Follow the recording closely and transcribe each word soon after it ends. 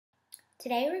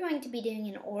Today we're going to be doing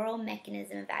an oral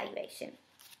mechanism evaluation.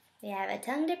 We have a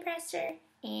tongue depressor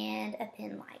and a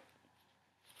pen light.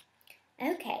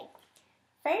 Okay,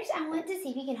 first I want to see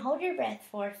if you can hold your breath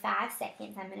for 5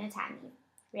 seconds. I'm going to time you.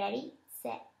 Ready,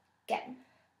 set, go.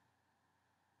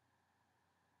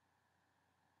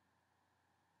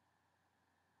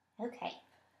 Okay,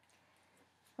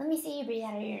 let me see you breathe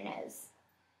out of your nose.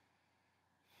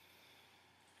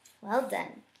 Well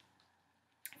done.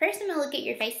 First I'm going to look at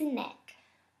your face and neck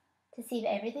to see if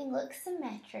everything looks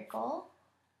symmetrical.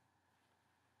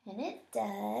 And it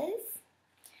does.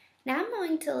 Now I'm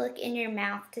going to look in your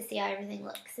mouth to see how everything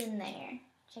looks in there.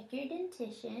 Check your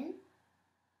dentition.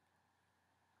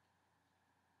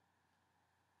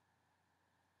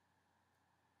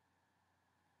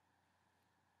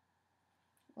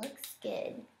 Looks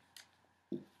good.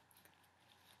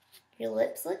 Your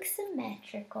lips look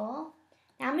symmetrical.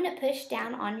 Now I'm going to push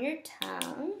down on your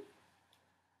tongue.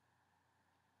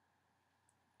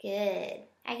 Good.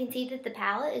 I can see that the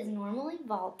palate is normally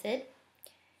vaulted.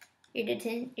 Your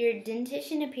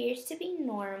dentition appears to be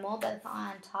normal, both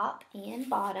on top and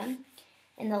bottom,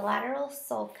 and the lateral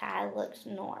sulci looks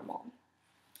normal.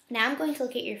 Now I'm going to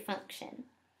look at your function.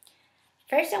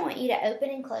 First, I want you to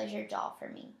open and close your jaw for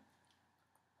me,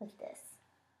 like this.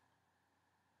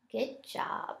 Good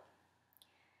job.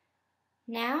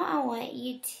 Now I want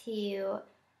you to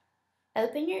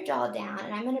open your jaw down,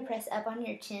 and I'm going to press up on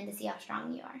your chin to see how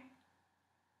strong you are.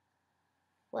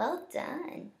 Well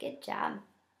done. Good job.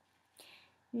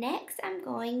 Next, I'm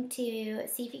going to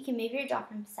see if you can move your jaw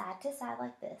from side to side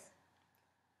like this.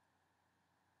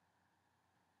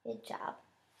 Good job.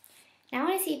 Now I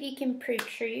want to see if you can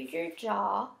protrude your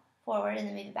jaw forward and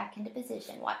then move it back into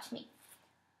position. Watch me.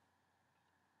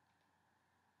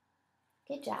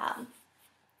 Good job.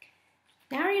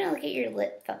 Now we're going to look at your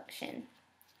lip function.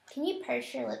 Can you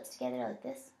purse your lips together like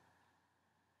this?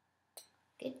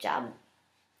 Good job.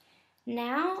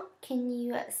 Now, can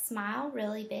you smile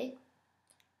really big?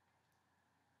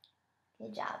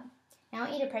 Good job. Now I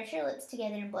want you to press your lips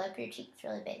together and blow up your cheeks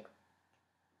really big.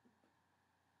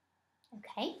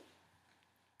 Okay.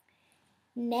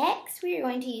 Next, we are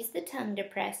going to use the tongue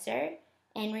depressor,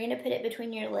 and we're going to put it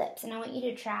between your lips. And I want you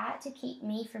to try to keep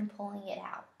me from pulling it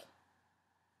out.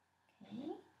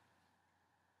 Okay.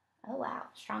 Oh, wow.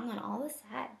 Strong on all the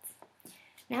sides.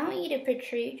 Now I want you to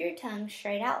protrude your tongue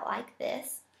straight out like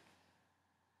this.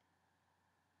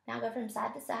 Now go from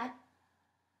side to side.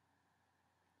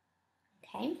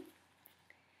 Okay.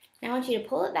 Now I want you to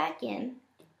pull it back in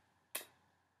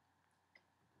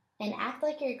and act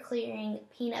like you're clearing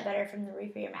peanut butter from the roof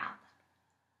of your mouth.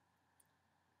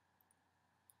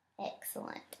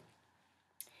 Excellent.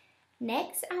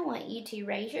 Next, I want you to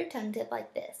raise your tongue tip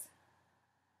like this.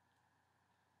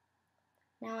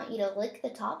 Now I want you to lick the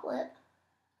top lip,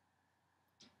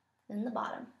 then the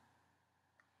bottom.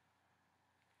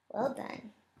 Well done.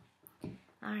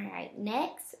 Alright,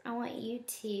 next I want you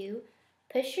to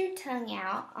push your tongue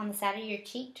out on the side of your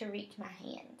cheek to reach my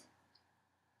hand.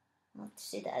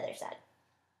 Let's do the other side.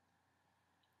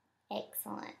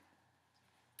 Excellent.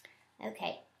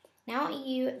 Okay, now I want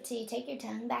you to take your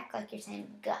tongue back like you're saying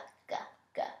guh, guh,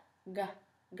 guh, guh,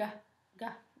 guh,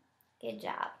 guh. Good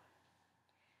job.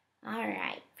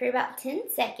 Alright, for about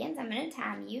 10 seconds, I'm going to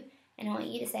time you, and I want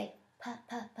you to say puh,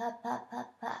 puh, puh, puh, puh,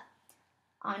 puh.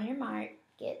 On your mark,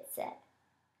 get set,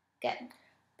 go.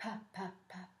 Puh, puh,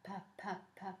 puh, puh, puh,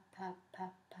 puh, puh, puh,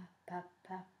 puh, puh, puh,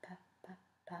 puh, puh,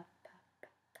 puh,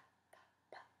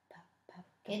 puh, puh.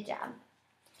 Good job.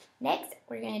 Next,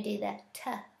 we're going to do the t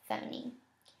phoneme.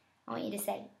 I want you to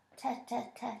say t, t,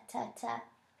 t, t, t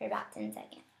for about 10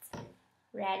 seconds.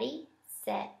 Ready,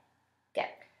 set, go.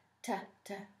 T,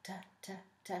 t, t, t,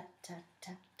 t, t,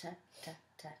 t, t, t,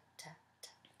 t,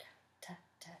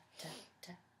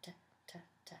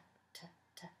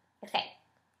 t. Okay.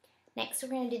 Next, we're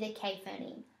going to do the K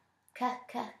phoneme. K,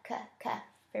 k, k, k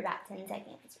for about 10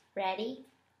 seconds. Ready,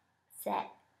 set,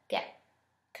 go.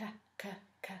 K, k,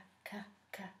 k, k,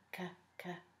 k, k, k,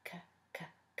 k, k,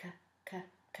 k, k,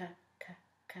 k, k,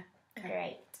 k.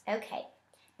 Great. Okay.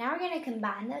 Now we're going to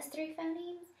combine those 3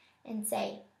 phonemes and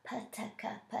say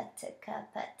pa-ta-ka, pa-ta-ka,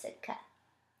 pa-ta-ka.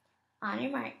 On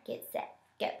your mark, get set,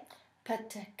 go.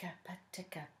 Pa-ta-ka,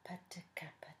 pa-ta-ka, pa-ta-ka,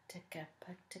 pa-ta-ka,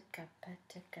 pa-ta-ka,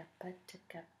 pa-ta-ka,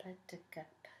 pa-ta-ka, pa-ta-ka,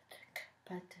 pa-ta-ka,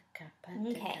 pa-ta-ka.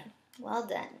 Okay, well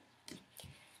done.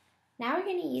 Now we're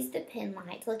going to use the pen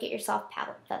light to look at your soft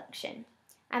palate function.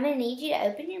 I'm going to need you to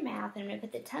open your mouth, and I'm going to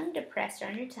put the tongue depressor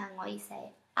on your tongue while you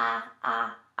say ah,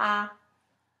 ah, ah,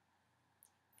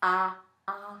 ah,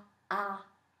 ah, ah.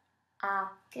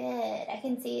 Ah, good. I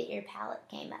can see that your palate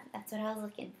came up. That's what I was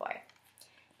looking for.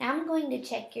 Now I'm going to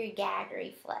check your gag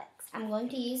reflex. I'm going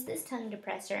to use this tongue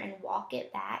depressor and walk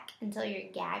it back until your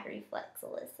gag reflex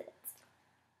elicits.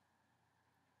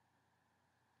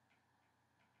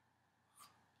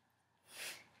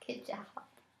 Good job.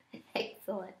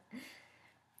 Excellent.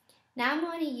 Now I'm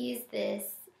going to use this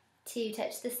to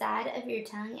touch the side of your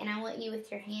tongue, and I want you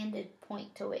with your hand to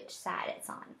point to which side it's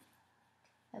on.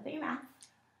 Open your mouth.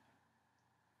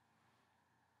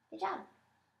 Good job.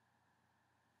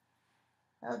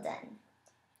 Well done.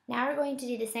 Now we're going to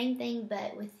do the same thing,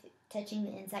 but with touching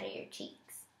the inside of your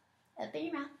cheeks. Open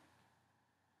your mouth.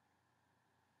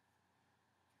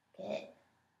 Good.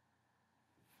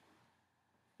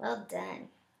 Well done.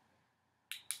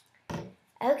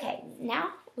 Okay,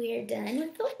 now we are done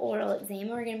with the oral exam.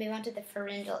 We're going to move on to the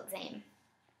pharyngeal exam.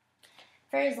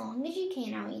 For as long as you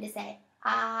can, I want you to say,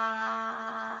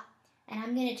 ah, and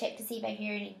I'm going to check to see if I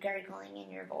hear any gurgling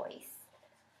in your voice.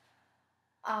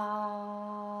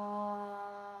 Ah.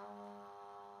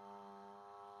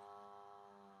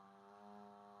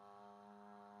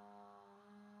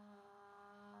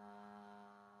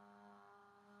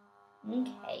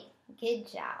 Okay,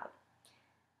 good job.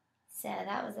 So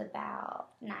that was about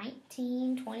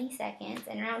 19, 20 seconds,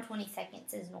 and around 20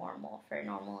 seconds is normal for a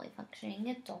normally functioning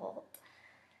adult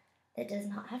that does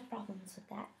not have problems with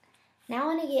that. Now I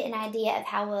want to get an idea of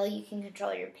how well you can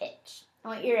control your pitch. I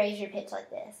want you to raise your pitch like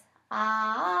this.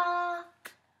 Ah,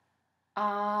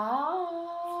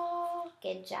 ah.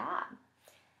 Good job.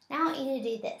 Now I want you to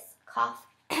do this. Cough.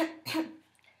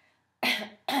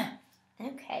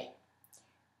 Okay.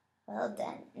 Well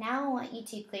done. Now I want you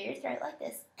to clear your throat like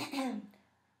this.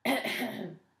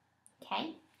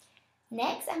 Okay.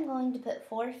 Next, I'm going to put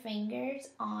 4 fingers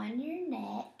on your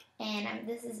neck, and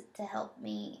this is to help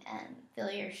me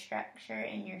feel your structure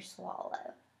and your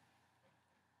swallow.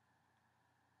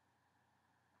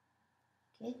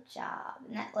 Good job.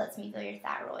 And that lets me feel your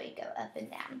thyroid go up and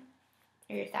down,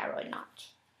 or your thyroid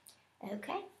notch.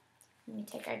 Okay. Let me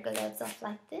take our gloves off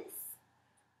like this.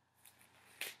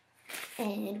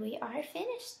 And we are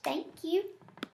finished. Thank you.